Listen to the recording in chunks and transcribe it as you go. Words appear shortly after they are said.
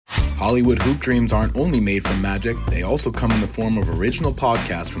Hollywood Hoop Dreams aren't only made from magic, they also come in the form of original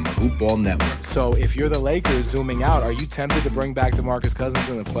podcasts from the Hoop Ball Network. So if you're the Lakers zooming out, are you tempted to bring back DeMarcus Cousins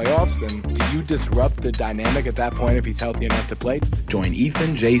in the playoffs? And do you disrupt the dynamic at that point if he's healthy enough to play? Join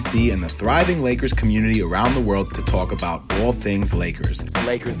Ethan, JC, and the thriving Lakers community around the world to talk about all things Lakers. The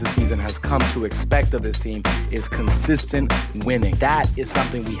Lakers this season has come to expect of this team is consistent winning. That is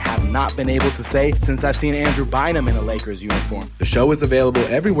something we have not been able to say since I've seen Andrew Bynum in a Lakers uniform. The show is available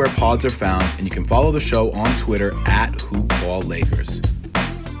everywhere pods are found, and you can follow the show on Twitter at HoopBallLakers.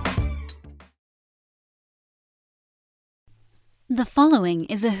 The following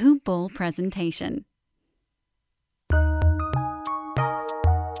is a Hoop Ball presentation.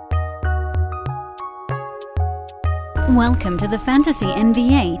 Welcome to the Fantasy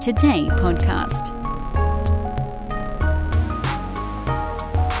NBA Today podcast.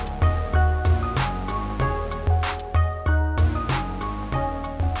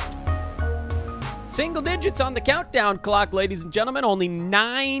 Single digits on the countdown clock, ladies and gentlemen. Only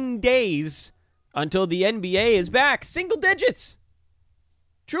 9 days until the NBA is back. Single digits.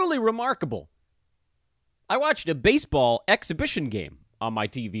 Truly remarkable. I watched a baseball exhibition game on my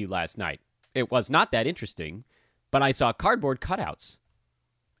TV last night. It was not that interesting, but I saw cardboard cutouts.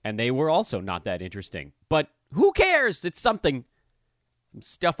 And they were also not that interesting. But who cares? It's something. Some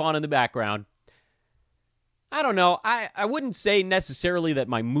stuff on in the background. I don't know. I wouldn't say necessarily that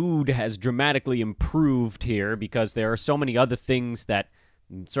my mood has dramatically improved here because there are so many other things that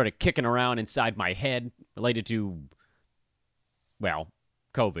sort of kicking around inside my head related to, well,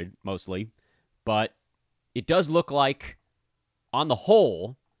 COVID mostly. But it does look like, on the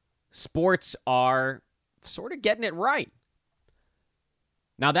whole, sports are sort of getting it right.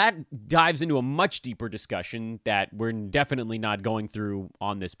 Now, that dives into a much deeper discussion that we're definitely not going through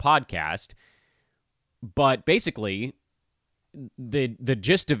on this podcast. But basically, the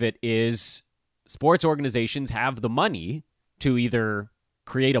gist of it is sports organizations have the money to either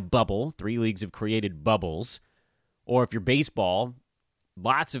create a bubble. 3 leagues have created bubbles. Or if you're baseball,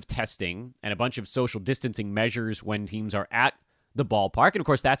 lots of testing and a bunch of social distancing measures when teams are at the ballpark. And of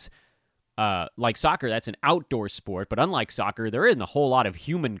course, that's like soccer, that's an outdoor sport. But unlike soccer, there isn't a whole lot of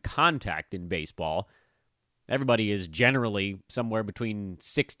human contact in baseball. Everybody is generally somewhere between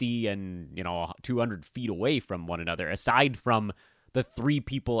 60 and 200 feet away from one another, aside from the 3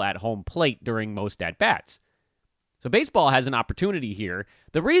 people at home plate during most at-bats. So baseball has an opportunity here.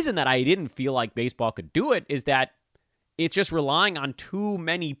 The reason that I didn't feel like baseball could do it is that it's just relying on too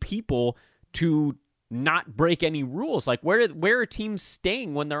many people to not break any rules. Like, where are teams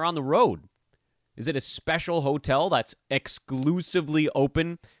staying when they're on the road? Is it a special hotel that's exclusively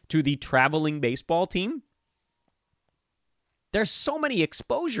open to the traveling baseball team? There's so many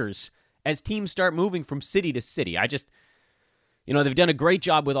exposures as teams start moving from city to city. They've done a great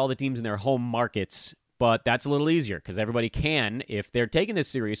job with all the teams in their home markets, but that's a little easier because everybody can, if they're taking this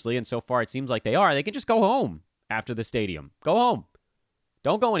seriously, and so far it seems like they are, they can just go home after the stadium. Go home.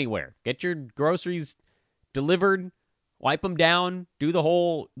 Don't go anywhere. Get your groceries delivered, wipe them down, do the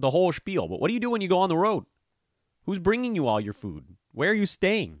whole spiel. But what do you do when you go on the road? Who's bringing you all your food? Where are you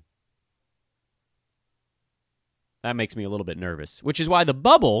staying? That makes me a little bit nervous, which is why the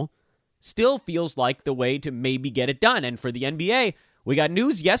bubble still feels like the way to maybe get it done. And for the NBA, we got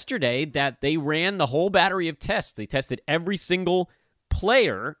news yesterday that they ran the whole battery of tests. They tested every single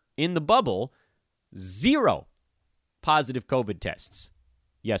player in the bubble. 0 positive COVID tests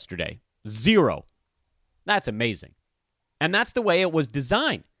yesterday. 0. That's amazing. And that's the way it was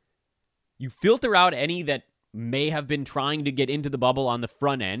designed. You filter out any that may have been trying to get into the bubble on the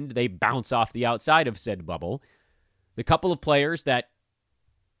front end. They bounce off the outside of said bubble. The couple of players that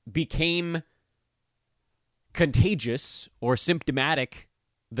became contagious or symptomatic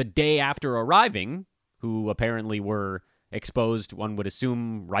the day after arriving, who apparently were exposed, one would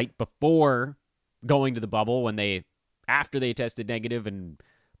assume, right before going to the bubble after they tested negative and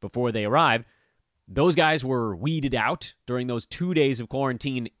before they arrived, those guys were weeded out during those 2 days of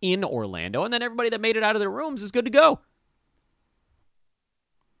quarantine in Orlando, and then everybody that made it out of their rooms is good to go.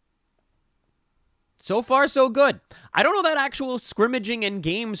 So far, so good. I don't know that actual scrimmaging and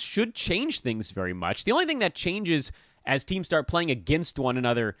games should change things very much. The only thing that changes as teams start playing against one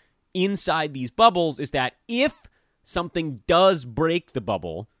another inside these bubbles is that if something does break the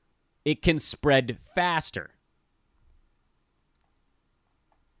bubble, it can spread faster.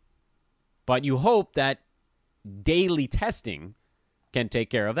 But you hope that daily testing can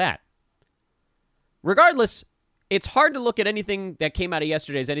take care of that. Regardless, it's hard to look at anything that came out of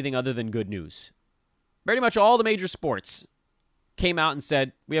yesterday as anything other than good news. Pretty much all the major sports came out and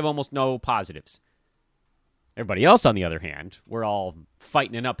said, we have almost no positives. Everybody else, on the other hand, we're all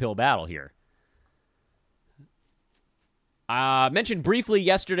fighting an uphill battle here. Mentioned briefly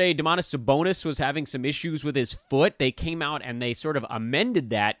yesterday, Domantas Sabonis was having some issues with his foot. They came out and they sort of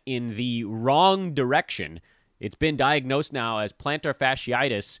amended that in the wrong direction. It's been diagnosed now as plantar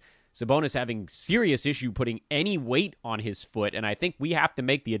fasciitis. Sabonis having serious issue putting any weight on his foot, and I think we have to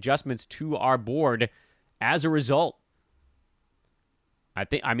make the adjustments to our board as a result. I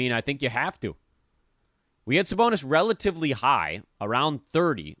think you have to. We had Sabonis relatively high, around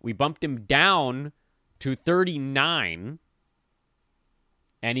 30. We bumped him down to 39.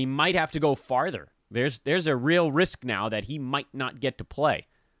 And he might have to go farther. There's a real risk now that he might not get to play.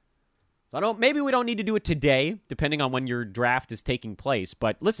 So maybe we don't need to do it today, depending on when your draft is taking place.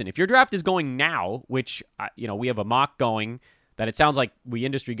 But listen, if your draft is going now, which we have a mock going, that it sounds like we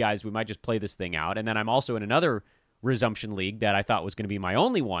industry guys, we might just play this thing out. And then I'm also in another resumption league that I thought was going to be my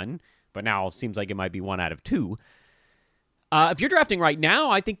only one, but now it seems like it might be 1 out of 2. If you're drafting right now,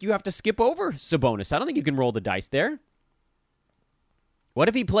 I think you have to skip over Sabonis. I don't think you can roll the dice there. What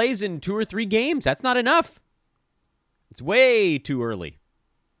if he plays in 2 or 3 games? That's not enough. It's way too early.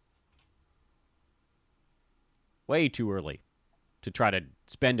 Way too early to try to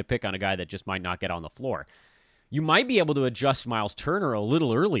spend a pick on a guy that just might not get on the floor. You might be able to adjust Miles Turner a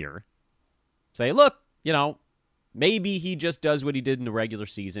little earlier. Say, look, maybe he just does what he did in the regular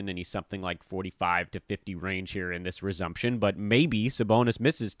season and he's something like 45 to 50 range here in this resumption, but maybe Sabonis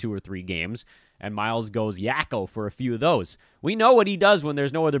misses 2 or 3 games and Miles goes yakko for a few of those. We know what he does when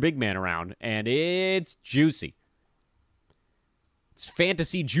there's no other big man around, and it's juicy. It's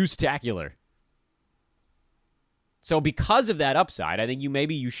fantasy juice-tacular. So because of that upside, I think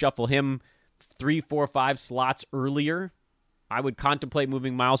you shuffle him 3, 4, 5 slots earlier. I would contemplate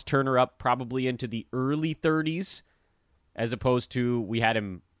moving Miles Turner up probably into the early 30s, as opposed to we had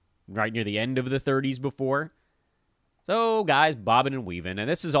him right near the end of the 30s before. So, guys, bobbing and weaving, and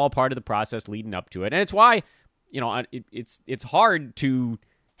this is all part of the process leading up to it. And it's why, it's hard to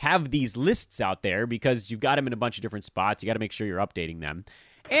have these lists out there because you've got them in a bunch of different spots. You got to make sure you're updating them.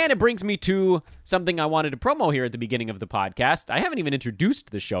 And it brings me to something I wanted to promo here at the beginning of the podcast. I haven't even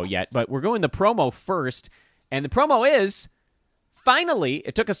introduced the show yet, but we're going the promo first. And the promo is, finally,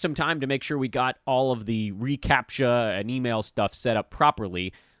 it took us some time to make sure we got all of the reCAPTCHA and email stuff set up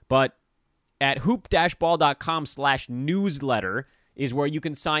properly, but at hoop-ball.com/newsletter is where you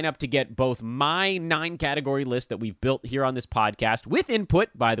can sign up to get both my 9-category list that we've built here on this podcast, with input,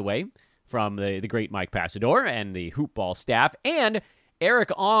 by the way, from the great Mike Passador and the Hoop Ball staff, and Eric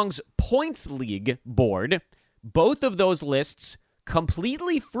Ong's Points League board. Both of those lists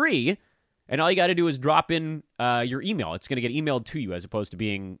completely free, and all you got to do is drop in your email. It's going to get emailed to you as opposed to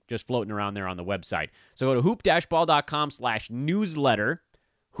being just floating around there on the website. So go to hoop-ball.com/newsletter,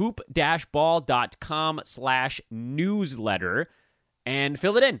 hoop-ball.com/newsletter, and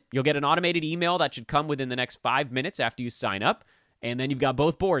fill it in. You'll get an automated email that should come within the next 5 minutes after you sign up, and then you've got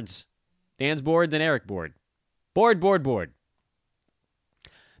both boards, Dan's board and Eric's board. Board.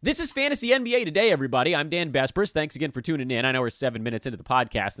 This is Fantasy NBA Today, everybody. I'm Dan Bespers. Thanks again for tuning in. I know we're 7 minutes into the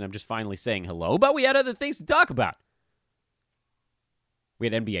podcast, and I'm just finally saying hello, but we had other things to talk about. We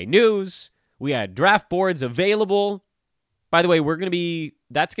had NBA news. We had draft boards available. By the way,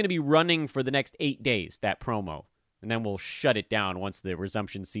 that's going to be running for the next 8 days, that promo, and then we'll shut it down once the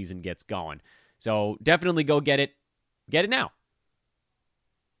resumption season gets going. So definitely go get it. Get it now.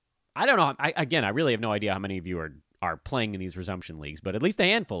 I don't know. I really have no idea how many of you are playing in these resumption leagues, but at least a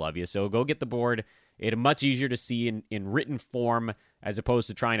handful of you. So go get the board. It's much easier to see in written form as opposed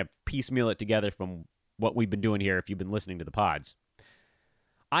to trying to piecemeal it together from what we've been doing here if you've been listening to the pods.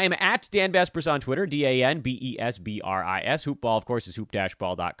 I am at Dan Bespers on Twitter, DanBesbris. Hoopball, of course, is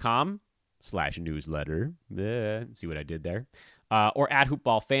hoop-ball.com/newsletter. See what I did there? Or at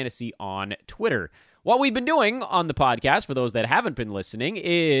Hoopball Fantasy on Twitter. What we've been doing on the podcast, for those that haven't been listening,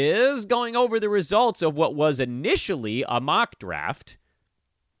 is going over the results of what was initially a mock draft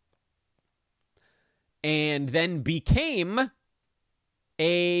and then became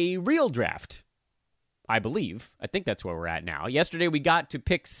a real draft, I believe. I think that's where we're at now. Yesterday we got to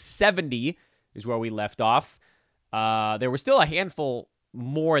pick 70 is where we left off. There were still a handful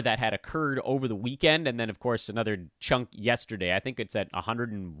more that had occurred over the weekend, and then, of course, another chunk yesterday. I think it's at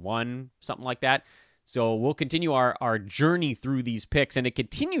 101, something like that. So we'll continue our journey through these picks, and it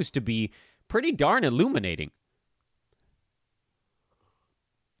continues to be pretty darn illuminating.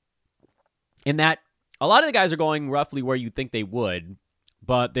 In that, a lot of the guys are going roughly where you think they would,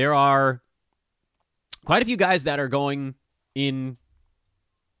 but there are quite a few guys that are going in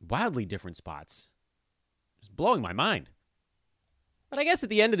wildly different spots. It's blowing my mind. But I guess at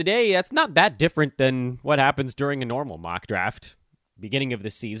the end of the day, that's not that different than what happens during a normal mock draft, beginning of the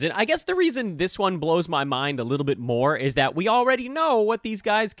season. I guess the reason this one blows my mind a little bit more is that we already know what these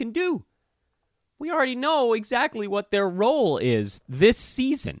guys can do. We already know exactly what their role is this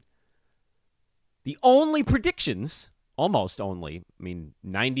season. The only predictions, almost only,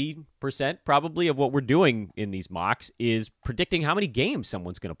 90% probably of what we're doing in these mocks is predicting how many games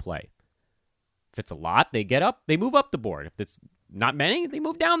someone's going to play. If it's a lot, they move up the board. If it's not many, they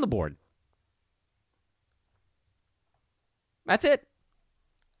move down the board. That's it.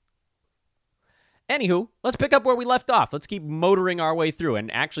 Anywho, let's pick up where we left off. Let's keep motoring our way through.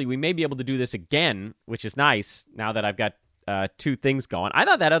 And actually, we may be able to do this again, which is nice now that I've got two things going. I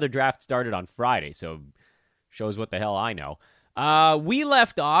thought that other draft started on Friday, so shows what the hell I know. We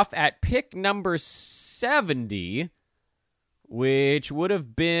left off at pick number 70, which would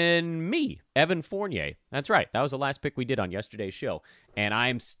have been me, Evan Fournier. That's right. That was the last pick we did on yesterday's show. And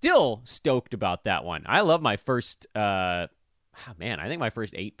I'm still stoked about that one. I love my first, I think my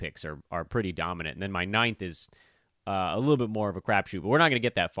first 8 picks are pretty dominant. And then my 9th is a little bit more of a crapshoot. But we're not going to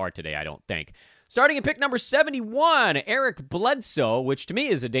get that far today, I don't think. Starting at pick number 71, Eric Bledsoe, which to me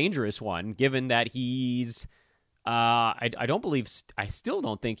is a dangerous one, given that he's, I still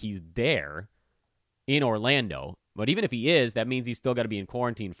don't think he's there in Orlando. But even if he is, that means he's still got to be in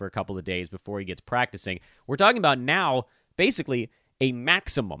quarantine for a couple of days before he gets practicing. We're talking about now basically a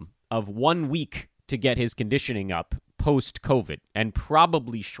maximum of 1 week to get his conditioning up post-COVID and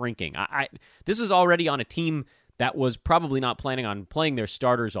probably shrinking. This is already on a team that was probably not planning on playing their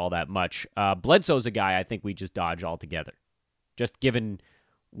starters all that much. Bledsoe's a guy I think we just dodge altogether, just given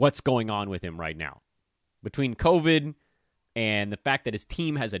what's going on with him right now. Between COVID and the fact that his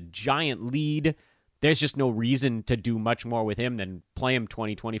team has a giant lead, there's just no reason to do much more with him than play him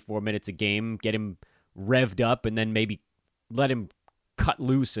 20, 24 minutes a game, get him revved up, and then maybe let him cut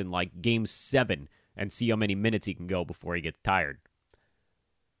loose in like game 7 and see how many minutes he can go before he gets tired.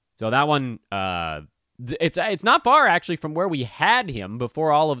 So that one, it's not far actually from where we had him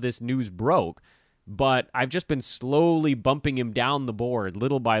before all of this news broke, but I've just been slowly bumping him down the board.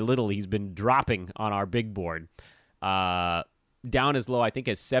 Little by little, he's been dropping on our big board. Down as low, I think,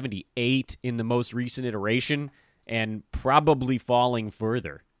 as 78 in the most recent iteration, and probably falling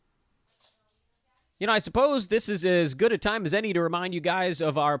further. I suppose this is as good a time as any to remind you guys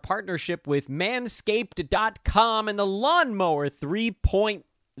of our partnership with Manscaped.com and the Lawnmower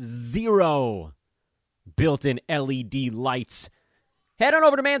 3.0. Built-in LED lights. Head on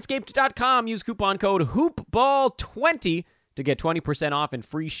over to Manscaped.com. Use coupon code HoopBall20 to get 20% off and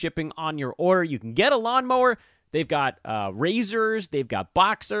free shipping on your order. You can get a lawnmower. They've got razors, they've got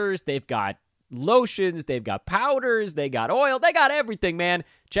boxers, they've got lotions, they've got powders, they got oil, they got everything, man.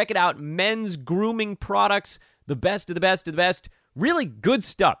 Check it out. Men's grooming products, the best of the best of the best. Really good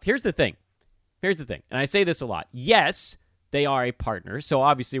stuff. Here's the thing. And I say this a lot. Yes, they are a partner, so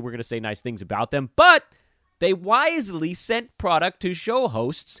obviously we're going to say nice things about them, but they wisely sent product to show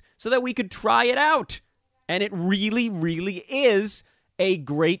hosts so that we could try it out. And it really, really is a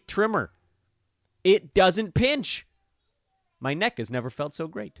great trimmer. It doesn't pinch. My neck has never felt so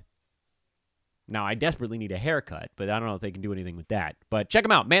great. Now, I desperately need a haircut, but I don't know if they can do anything with that. But check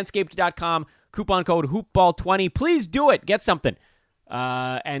them out, manscaped.com, coupon code HoopBall20. Please do it. Get something.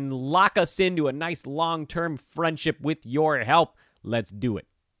 And lock us into a nice long-term friendship with your help. Let's do it.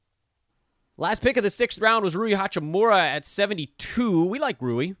 Last pick of the 6th round was Rui Hachimura at 72. We like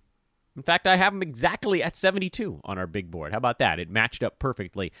Rui. In fact, I have him exactly at 72 on our big board. How about that? It matched up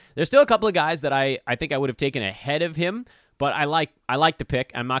perfectly. There's still a couple of guys that I think I would have taken ahead of him, but I like the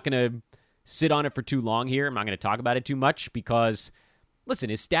pick. I'm not going to sit on it for too long here. I'm not going to talk about it too much because, listen,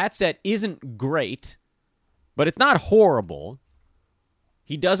 his stat set isn't great, but it's not horrible.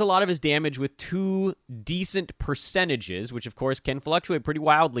 He does a lot of his damage with 2 decent percentages, which, of course, can fluctuate pretty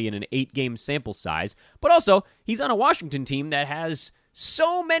wildly in an 8-game sample size. But also, he's on a Washington team that has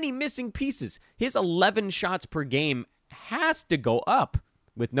so many missing pieces. His 11 shots per game has to go up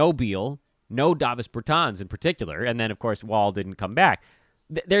with no Beal, no Davis Bertans in particular, and then, of course, Wall didn't come back.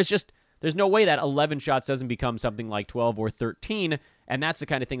 There's no way that 11 shots doesn't become something like 12 or 13, and that's the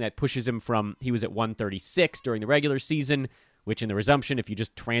kind of thing that pushes him from, he was at 136 during the regular season, which in the resumption, if you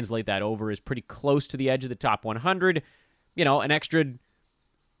just translate that over, is pretty close to the edge of the top 100. An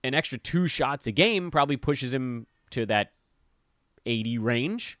extra 2 shots a game probably pushes him to that 80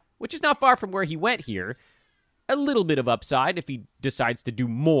 range, which is not far from where he went here. A little bit of upside if he decides to do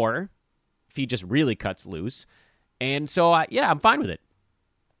more, if he just really cuts loose. And so, I'm fine with it.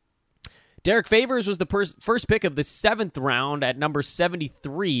 Derek Favors was the first pick of the 7th round at number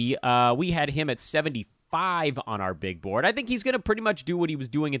 73. We had him at 75. 75 on our big board. I think he's going to pretty much do what he was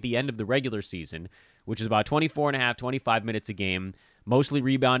doing at the end of the regular season, which is about 24 and a half, 25 minutes a game, mostly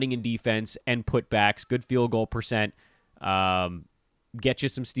rebounding in defense and putbacks, good field goal percent, get you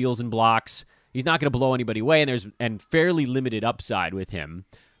some steals and blocks. He's not going to blow anybody away, and fairly limited upside with him.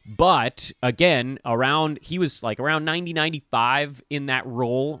 But, again, he was like around 90, 95 in that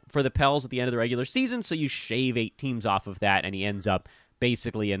role for the Pels at the end of the regular season, so you shave 8 teams off of that, and he ends up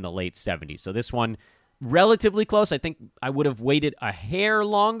basically in the late 70s. So this one, relatively close. I think I would have waited a hair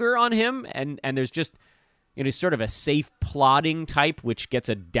longer on him, and there's just, he's sort of a safe plodding type, which gets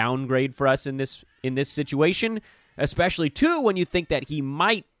a downgrade for us in this situation, especially, too, when you think that he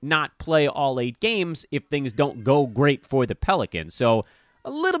might not play all 8 games if things don't go great for the Pelicans. So a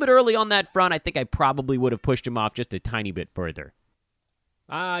little bit early on that front. I think I probably would have pushed him off just a tiny bit further.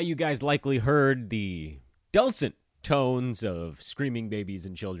 You guys likely heard the dulcet tones of screaming babies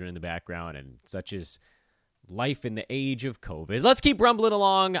and children in the background, and such is life in the age of COVID. Let's keep rumbling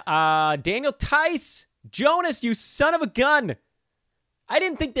along. Daniel Theis, Jonas, you son of a gun. I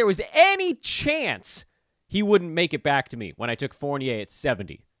didn't think there was any chance he wouldn't make it back to me when I took Fournier at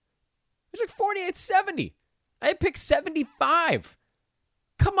 70. I took Fournier at 70. I picked 75.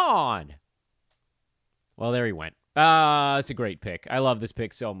 Come on. Well, there he went. It's a great pick. I love this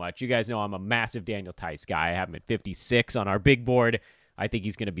pick so much. You guys know I'm a massive Daniel Theis guy. I have him at 56 on our big board. I think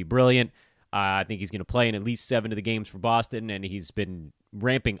he's going to be brilliant. I think he's going to play in at least 7 of the games for Boston, and he's been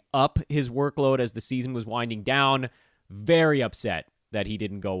ramping up his workload as the season was winding down. Very upset that he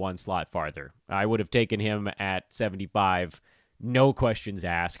didn't go one slot farther. I would have taken him at 75, no questions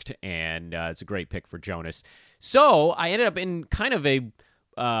asked, and it's a great pick for Jonas. So I ended up in kind of a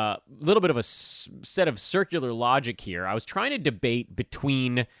little bit of a set of circular logic here. I was trying to debate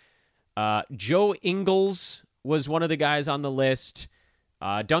between Joe Ingles was one of the guys on the list.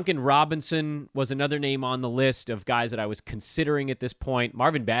 Duncan Robinson was another name on the list of guys that I was considering at this point.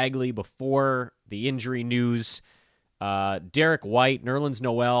 Marvin Bagley before the injury news. Derek White, Nerlens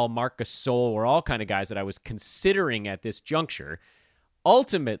Noel, Marc Gasol were all kind of guys that I was considering at this juncture.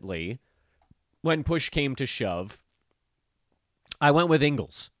 Ultimately, when push came to shove, I went with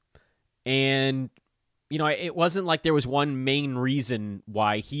Ingles. And, it wasn't like there was one main reason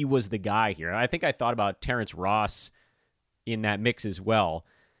why he was the guy here. I think I thought about Terrence Ross in that mix as well.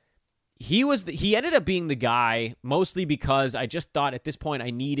 He ended up being the guy mostly because I just thought at this point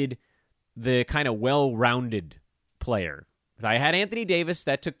I needed the kind of well-rounded player. Because I had Anthony Davis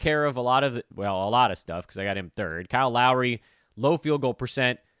that took care of a lot of stuff because I got him third. Kyle Lowry, low field goal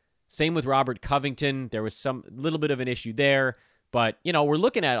percent. Same with Robert Covington. There was some little bit of an issue there. But, we're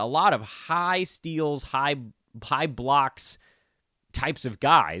looking at a lot of high steals, high blocks types of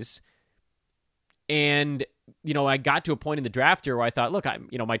guys. And, I got to a point in the draft here where I thought, look,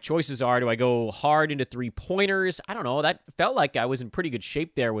 my choices are, do I go hard into 3-pointers? I don't know. That felt like I was in pretty good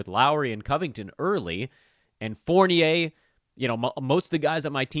shape there with Lowry and Covington early. And Fournier, most of the guys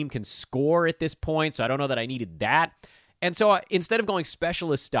on my team can score at this point, so I don't know that I needed that. And so instead of going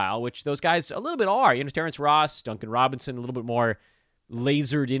specialist style, which those guys a little bit are, Terrence Ross, Duncan Robinson, a little bit more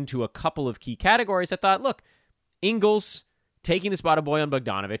lasered into a couple of key categories, I thought, look, Ingles taking the spot of Bojan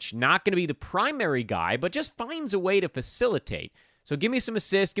Bogdanovic, not going to be the primary guy, but just finds a way to facilitate. So give me some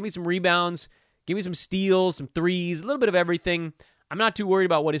assists, give me some rebounds, give me some steals, some threes, a little bit of everything. I'm not too worried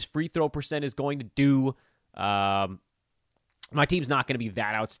about what his free throw percent is going to do. My team's not going to be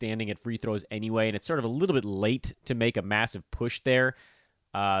that outstanding at free throws anyway, and it's sort of a little bit late to make a massive push there.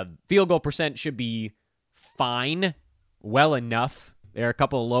 Field goal percent should be fine, well enough. There are a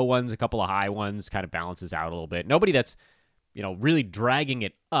couple of low ones, a couple of high ones, kind of balances out a little bit. Nobody that's, really dragging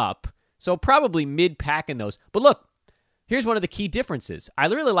it up, so probably mid-pack in those. But look, here's one of the key differences. I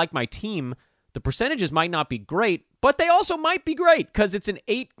really like my team. The percentages might not be great, but they also might be great because it's an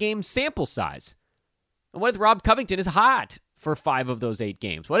 8-game sample size. And what if Rob Covington is hot for 5 of those 8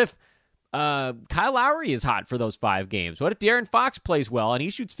 games? What if Kyle Lowry is hot for those 5 games? What if De'Aaron Fox plays well and he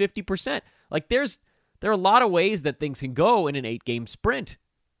shoots 50%? Like, there are a lot of ways that things can go in an 8-game sprint.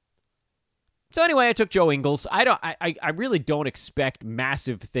 So anyway, I took Joe Ingles. I really don't expect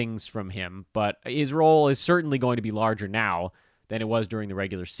massive things from him, but his role is certainly going to be larger now than it was during the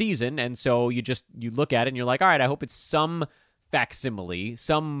regular season. And so you look at it and you're like, all right, I hope it's some facsimile,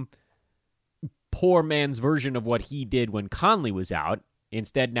 some poor man's version of what he did when Conley was out.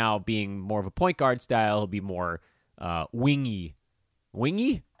 Instead, now being more of a point guard style, he'll be more wingy.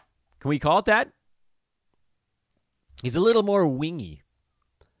 Wingy? Can we call it that? He's a little more wingy.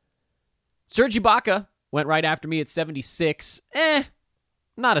 Serge Ibaka went right after me at 76.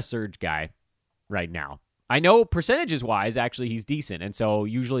 Not a Serge guy right now. I know percentages-wise, actually, he's decent, and so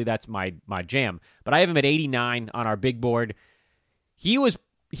usually that's my jam. But I have him at 89 on our big board. He was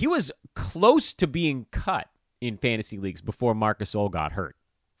close to being cut in fantasy leagues before Marc Gasol got hurt.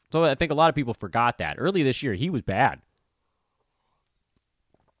 So I think a lot of people forgot that. Early this year, he was bad.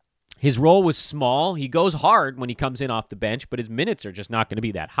 His role was small. He goes hard when he comes in off the bench, but his minutes are just not going to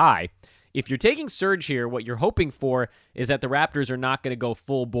be that high. If you're taking Serge here, what you're hoping for is that the Raptors are not going to go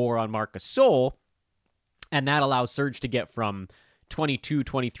full bore on Marc Gasol, and that allows Serge to get from 22,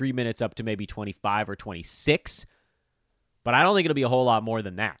 23 minutes up to maybe 25 or 26. But I don't think it'll be a whole lot more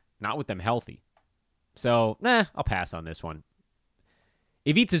than that, not with them healthy. So, I'll pass on this one.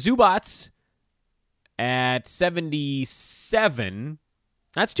 Ivica Zubac at 77.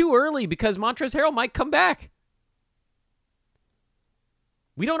 That's too early because Montrezl Harrell might come back.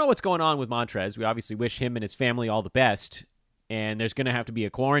 We don't know what's going on with Montrez. We obviously wish him and his family all the best. And there's going to have to be a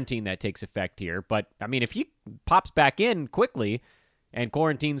quarantine that takes effect here. But, I mean, if he pops back in quickly and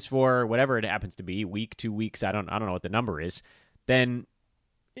quarantines for whatever it happens to be, week, 2 weeks, I don't know what the number is, then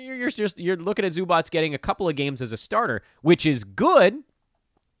you're looking at Zubac getting a couple of games as a starter, which is good.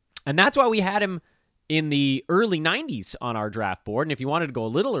 And that's why we had him in the early 90s on our draft board. And if you wanted to go a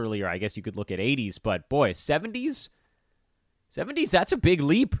little earlier, I guess you could look at 80s. But, boy, 70s, that's a big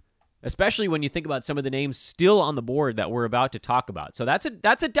leap. Especially when you think about some of the names still on the board that we're about to talk about. So that's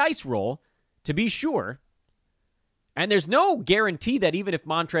a dice roll, to be sure. And there's no guarantee that even if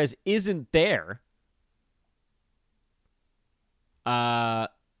Montrez isn't there,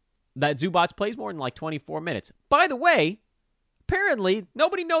 that Zubac plays more than like 24 minutes. By the way, apparently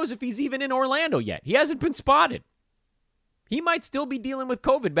nobody knows if he's even in Orlando yet. He hasn't been spotted. He might still be dealing with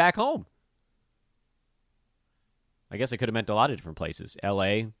COVID back home. I guess I could have meant a lot of different places.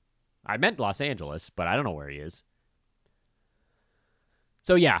 L.A., I meant Los Angeles, but I don't know where he is.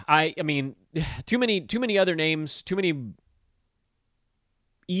 So yeah, I mean, too many other names, too many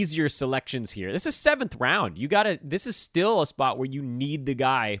easier selections here. This is 7th round. This is still a spot where you need the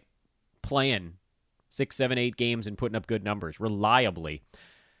guy playing 6, 7, 8 games and putting up good numbers reliably.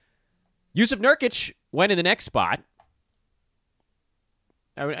 Jusuf Nurkic went in the next spot.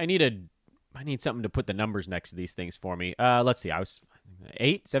 I need something to put the numbers next to these things for me. Let's see. I was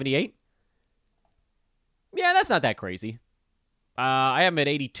 78? Yeah, that's not that crazy. I have him at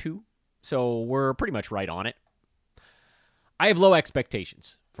 82, so we're pretty much right on it. I have low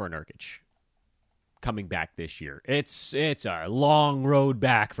expectations for Nurkic coming back this year. It's a long road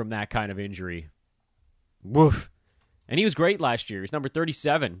back from that kind of injury. Woof. And he was great last year. He's number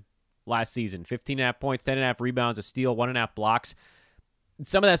 37 last season. 15.5 points, 10.5 rebounds, a steal, 1.5 blocks.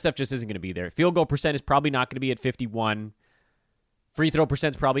 Some of that stuff just isn't going to be there. Field goal percent is probably not going to be at 51. Free throw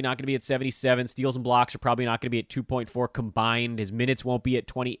percent is probably not going to be at 77. Steals and blocks are probably not going to be at 2.4 combined. His minutes won't be at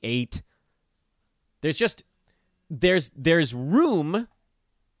 28. There's room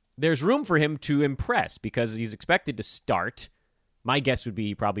for him to impress because he's expected to start. My guess would be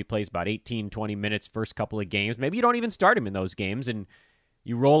he probably plays about 18, 20 minutes first couple of games. Maybe you don't even start him in those games and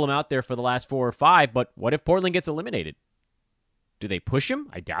you roll him out there for the last 4 or 5. But what if Portland gets eliminated? Do they push him?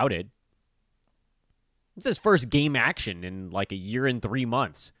 I doubt it. It's his first game action in like a year and 3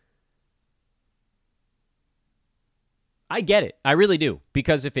 months. I get it. I really do.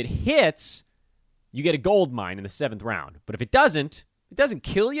 Because if it hits, you get a gold mine in the 7th round. But if it doesn't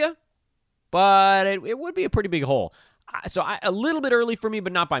kill you, but it would be a pretty big hole. So a little bit early for me,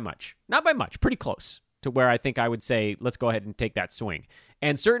 but not by much. Not by much. Pretty close to where I think I would say, let's go ahead and take that swing.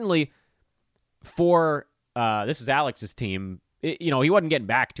 And certainly for, this was Alex's team, he wasn't getting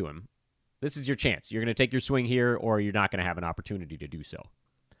back to him. This is your chance. You're going to take your swing here, or you're not going to have an opportunity to do so.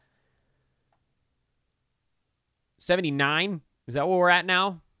 79, is that where we're at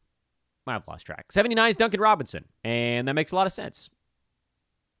now? I've lost track. 79 is Duncan Robinson, and that makes a lot of sense.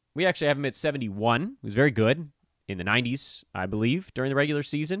 We actually have him at 71. He was very good in the 90s, I believe, during the regular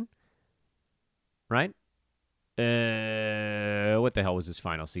season. Right? What the hell was his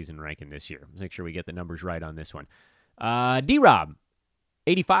final season ranking this year? Let's make sure we get the numbers right on this one. D-Rob.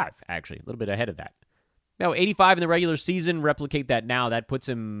 85, actually. A little bit ahead of that. Now, 85 in the regular season, replicate that now. That puts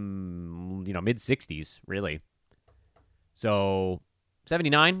him, mid-60s, really. So,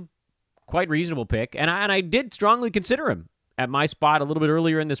 79, quite reasonable pick. And I did strongly consider him at my spot a little bit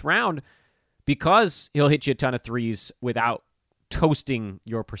earlier in this round because he'll hit you a ton of threes without toasting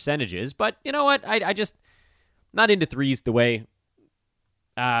your percentages. But you know what? I just not into threes the way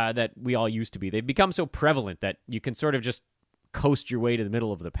that we all used to be. They've become so prevalent that you can sort of just coast your way to the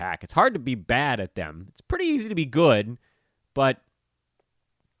middle of the pack. It's hard to be bad at them. It's pretty easy to be good, but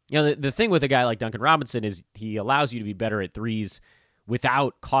the thing with a guy like Duncan Robinson is he allows you to be better at threes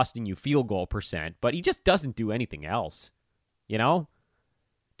without costing you field goal percent, but he just doesn't do anything else. You know?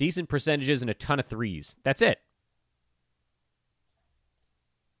 Decent percentages and a ton of threes. That's it.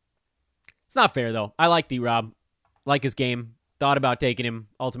 It's not fair, though. I like D-Rob. Like his game. Thought about taking him.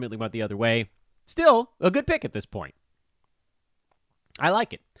 Ultimately went the other way. Still, a good pick at this point. I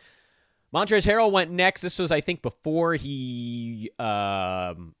like it. Montrezl Harrell went next. This was, I think, before he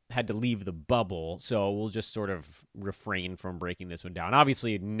had to leave the bubble, so we'll just sort of refrain from breaking this one down.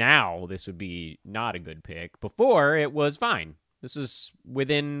 Obviously, now this would be not a good pick. Before, it was fine. This was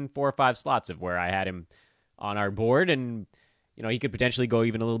within 4 or 5 slots of where I had him on our board, and he could potentially go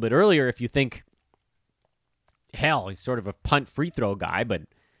even a little bit earlier if you think, hell, he's sort of a punt free throw guy, but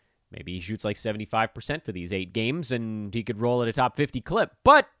maybe he shoots like 75% for these 8 games, and he could roll at a top 50 clip.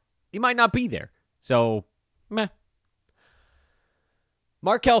 But he might not be there. So, meh.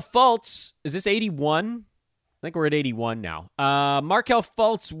 Markelle Fultz, is this 81? I think we're at 81 now. Markelle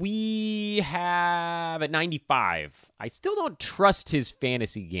Fultz, we have at 95. I still don't trust his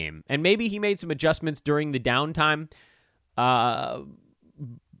fantasy game. And maybe he made some adjustments during the downtime.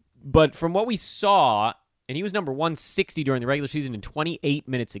 But from what we saw, and he was number 160 during the regular season in 28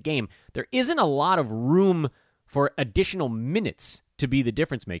 minutes a game, there isn't a lot of room for additional minutes to be the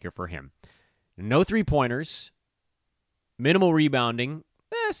difference maker for him. No 3-pointers, minimal rebounding,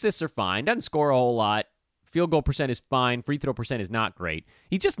 assists are fine, doesn't score a whole lot, field goal percent is fine, free throw percent is not great.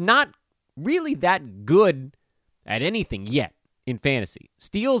 He's just not really that good at anything yet in fantasy.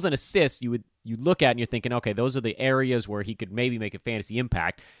 Steals and assists, you look at and you're thinking, okay, those are the areas where he could maybe make a fantasy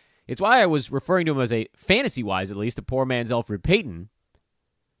impact. It's why I was referring to him as a, fantasy-wise at least, a poor man's Elfrid Payton.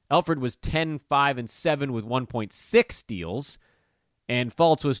 Elfrid was 10, 5, and 7 with 1.6 steals, and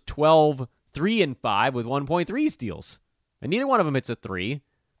Fultz was 12, 3, and 5 with 1.3 steals. And neither one of them hits a 3.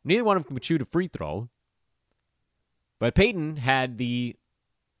 Neither one of them can shoot a free throw. But Payton had the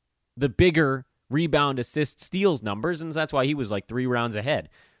bigger rebound, assist, steals numbers, and that's why he was like 3 rounds ahead.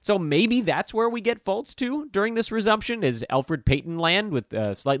 So maybe that's where we get Fultz to during this resumption, is Elfrid Payton land with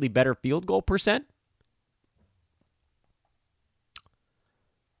a slightly better field goal percent.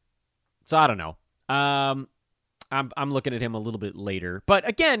 So I don't know. I'm looking at him a little bit later. But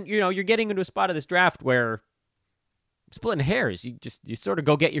again, you're getting into a spot of this draft where splitting hairs. You sort of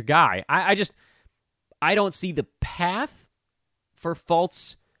go get your guy. I don't see the path for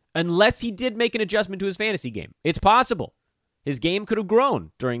Fultz unless he did make an adjustment to his fantasy game. It's possible. His game could have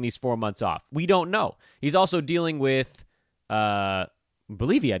grown during these 4 months off. We don't know. He's also dealing with, I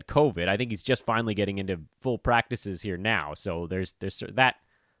believe he had COVID. I think he's just finally getting into full practices here now. So there's that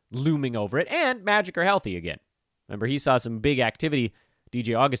looming over it. And Magic are healthy again. Remember, he saw some big activity.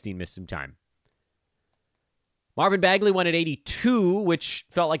 DJ Augustine missed some time. Marvin Bagley went at 82, which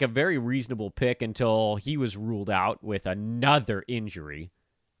felt like a very reasonable pick until he was ruled out with another injury.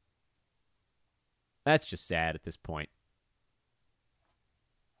 That's just sad at this point.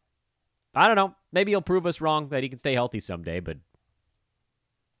 I don't know. Maybe he'll prove us wrong that he can stay healthy someday, but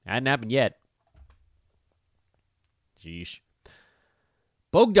hadn't happened yet. Sheesh.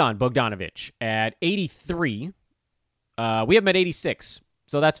 Bogdan Bogdanovic at 83. We have him at 86,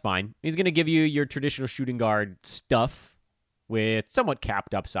 so that's fine. He's going to give you your traditional shooting guard stuff with somewhat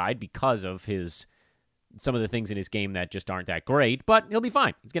capped upside because of some of the things in his game that just aren't that great, but he'll be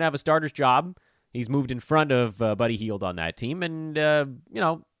fine. He's going to have a starter's job. He's moved in front of Buddy Hield on that team, and,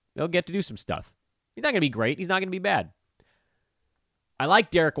 he'll get to do some stuff. He's not going to be great. He's not going to be bad. I like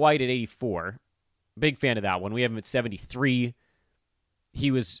Derek White at 84. Big fan of that one. We have him at 73.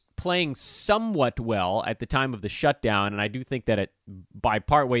 He was playing somewhat well at the time of the shutdown, and I do think that by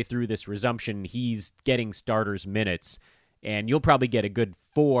partway through this resumption, he's getting starters minutes, and you'll probably get a good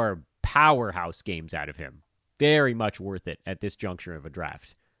 4 powerhouse games out of him. Very much worth it at this juncture of a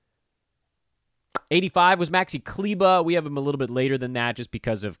draft. 85 was Maxi Kleber. We have him a little bit later than that just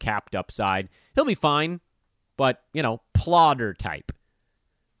because of capped upside. He'll be fine, but, plodder type.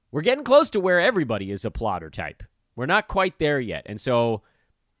 We're getting close to where everybody is a plodder type. We're not quite there yet, and so,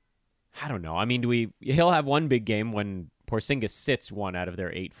 I don't know. I mean, he'll have one big game when Porzingis sits 1 out of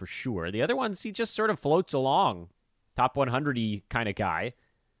their 8 for sure. The other ones, he just sort of floats along. Top 100-y kind of guy.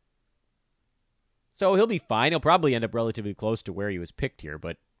 So he'll be fine. He'll probably end up relatively close to where he was picked here,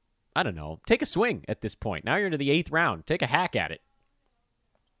 but I don't know. Take a swing at this point. Now you're into the 8th round. Take a hack at it.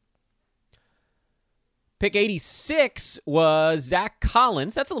 Pick 86 was Zach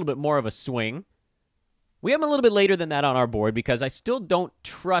Collins. That's a little bit more of a swing. We have him a little bit later than that on our board because I still don't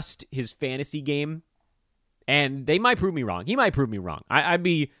trust his fantasy game, and they might prove me wrong. He might prove me wrong. I'd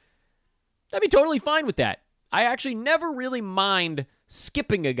be totally fine with that. I actually never really mind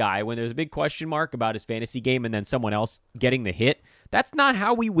skipping a guy when there's a big question mark about his fantasy game and then someone else getting the hit. That's not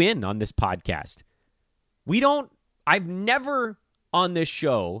how we win on this podcast. I've never on this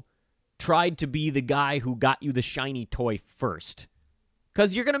show tried to be the guy who got you the shiny toy first.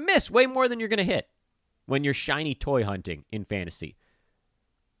 Because you're going to miss way more than you're going to hit when you're shiny toy hunting in fantasy.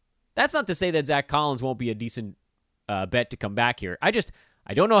 That's not to say that Zach Collins won't be a decent bet to come back here. I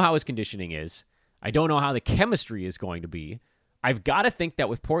don't know how his conditioning is. I don't know how the chemistry is going to be. I've got to think that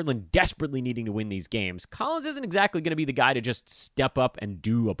with Portland desperately needing to win these games, Collins isn't exactly going to be the guy to just step up and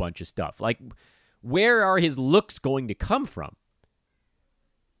do a bunch of stuff. Like, where are his looks going to come from?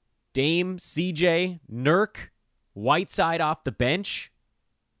 Dame, CJ, Nurk, Whiteside off the bench.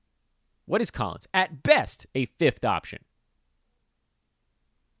 What is Collins? At best, a fifth option.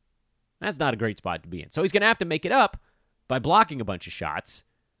 That's not a great spot to be in. So he's going to have to make it up by blocking a bunch of shots,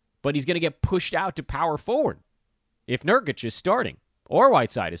 but he's going to get pushed out to power forward if Nurkic is starting or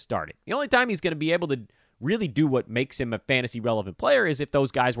Whiteside is starting. The only time he's going to be able to really do what makes him a fantasy relevant player is if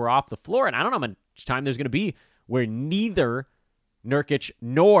those guys were off the floor, and I don't know how much time there's going to be where neither Nurkic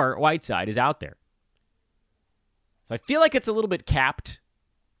nor Whiteside is out there. So I feel like it's a little bit capped.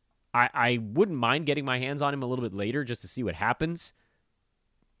 I wouldn't mind getting my hands on him a little bit later just to see what happens.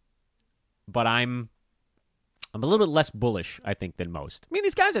 But I'm a little bit less bullish, I think, than most. I mean,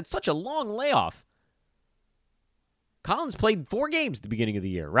 these guys had such a long layoff. Collins played 4 games at the beginning of the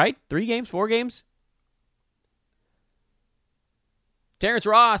year, right? 3 games, 4 games? Terrence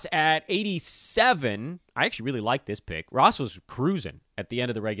Ross at 87. I actually really like this pick. Ross was cruising at the end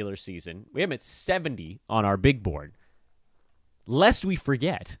of the regular season. We have him at 70 on our big board. Lest we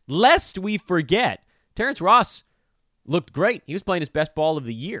forget. Terrence Ross looked great. He was playing his best ball of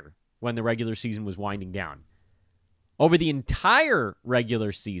the year when the regular season was winding down. Over the entire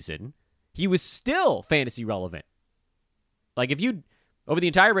regular season, he was still fantasy relevant. Like, over the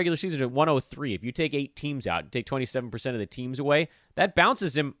entire regular season at 103, if you take 8 teams out, take 27% of the teams away, that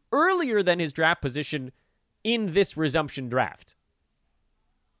bounces him earlier than his draft position in this resumption draft.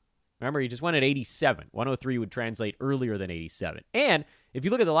 Remember, he just went at 87. 103 would translate earlier than 87. And if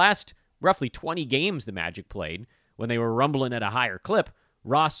you look at the last roughly 20 games the Magic played, when they were rumbling at a higher clip,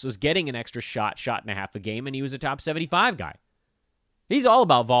 Ross was getting an extra shot and a half a game, and he was a top 75 guy. He's all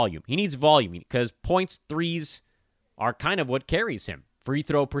about volume. He needs volume because points, threes are kind of what carries him. Free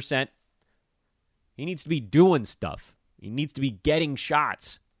throw percent. He needs to be doing stuff. He needs to be getting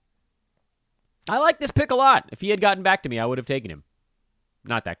shots. I like this pick a lot. If he had gotten back to me, I would have taken him.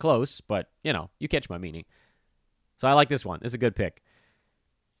 Not that close, but, you catch my meaning. So I like this one. This is a good pick.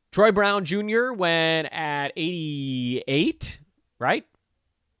 Troy Brown Jr. went at 88, right?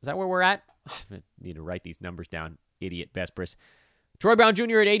 Is that where we're at? I need to write these numbers down. Idiot Vespris. Troy Brown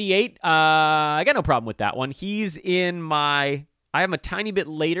Jr. at 88. I got no problem with that one. He's in my... I have him a tiny bit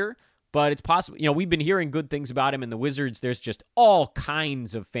later, but it's possible. We've been hearing good things about him in the Wizards. There's just all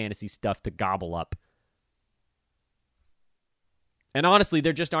kinds of fantasy stuff to gobble up. And honestly,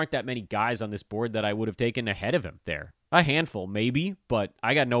 there just aren't that many guys on this board that I would have taken ahead of him there. A handful, maybe, but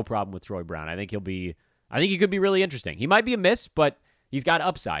I got no problem with Troy Brown. I think he could be really interesting. He might be a miss, but he's got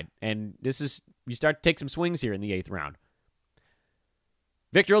upside. And you start to take some swings here in the 8th round.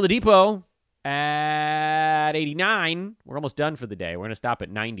 Victor Oladipo at 89. We're almost done for the day. We're going to stop at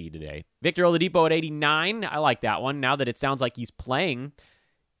 90 today. Victor Oladipo at 89. I like that one. Now that it sounds like he's playing,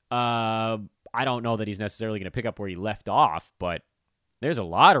 I don't know that he's necessarily going to pick up where he left off, but there's a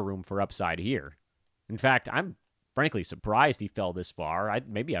lot of room for upside here. In fact, I'm frankly surprised he fell this far.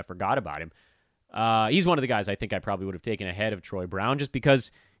 Maybe I forgot about him. He's one of the guys I think I probably would have taken ahead of Troy Brown just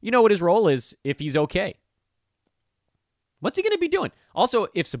because you know what his role is if he's okay. What's he going to be doing? Also,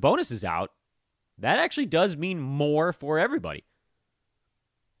 if Sabonis is out, that actually does mean more for everybody.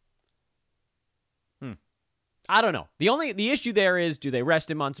 I don't know. The issue there is, do they rest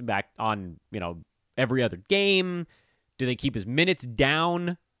him on every other game? Do they keep his minutes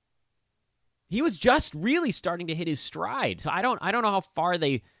down? He was just really starting to hit his stride. So I don't know how far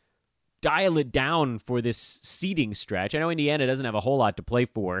they dial it down for this seeding stretch. I know Indiana doesn't have a whole lot to play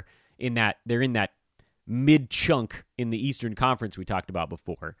for in that they're in that mid-chunk in the Eastern Conference we talked about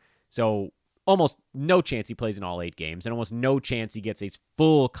before. So almost no chance he plays in all 8 games and almost no chance he gets a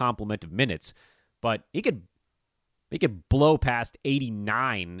full complement of minutes. But he could blow past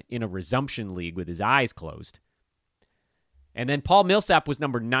 89 in a resumption league with his eyes closed. And then Paul Millsap was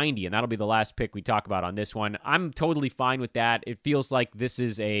number 90, and that'll be the last pick we talk about on this one. I'm totally fine with that. It feels like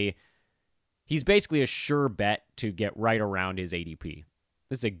he's basically a sure bet to get right around his ADP.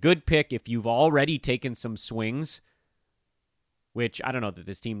 This is a good pick if you've already taken some swings, which I don't know that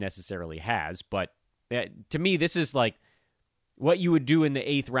this team necessarily has, but to me, this is like what you would do in the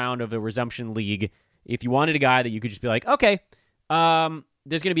 8th round of a resumption league if you wanted a guy that you could just be like, okay,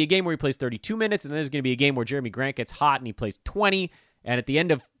 There's going to be a game where he plays 32 minutes, and then there's going to be a game where Jeremy Grant gets hot and he plays 20. And at the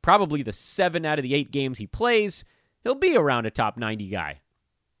end of probably the 7 out of the 8 games he plays, he'll be around a top 90 guy.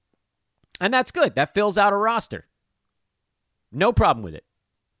 And that's good. That fills out a roster. No problem with it.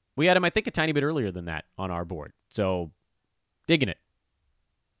 We had him, I think, a tiny bit earlier than that on our board. So, digging it.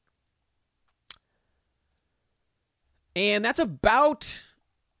 And that's about...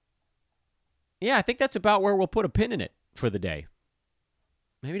 Yeah, I think that's about where we'll put a pin in it for the day.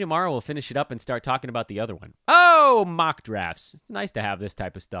 Maybe tomorrow we'll finish it up and start talking about the other one. Oh, mock drafts. It's nice to have this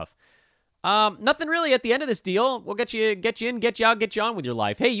type of stuff. Nothing really at the end of this deal. We'll get you in, get you out, get you on with your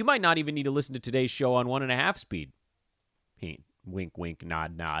life. Hey, you might not even need to listen to today's show on 1.5 speed. Wink, wink,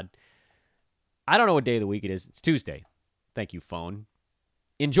 nod, nod. I don't know what day of the week it is. It's Tuesday. Thank you, phone.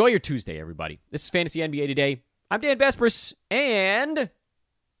 Enjoy your Tuesday, everybody. This is Fantasy NBA Today. I'm Dan Vespers, and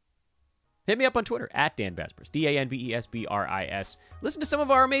hit me up on Twitter, @Dan Vespers, DanBesbris. Listen to some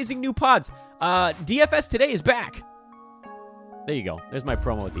of our amazing new pods. DFS Today is back. There you go. There's my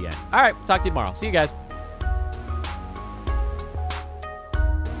promo at the end. All right, talk to you tomorrow. See you guys.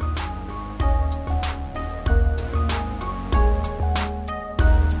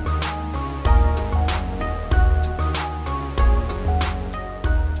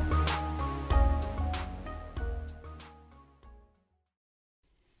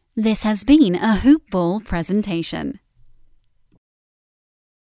 This has been a Hoop Ball presentation.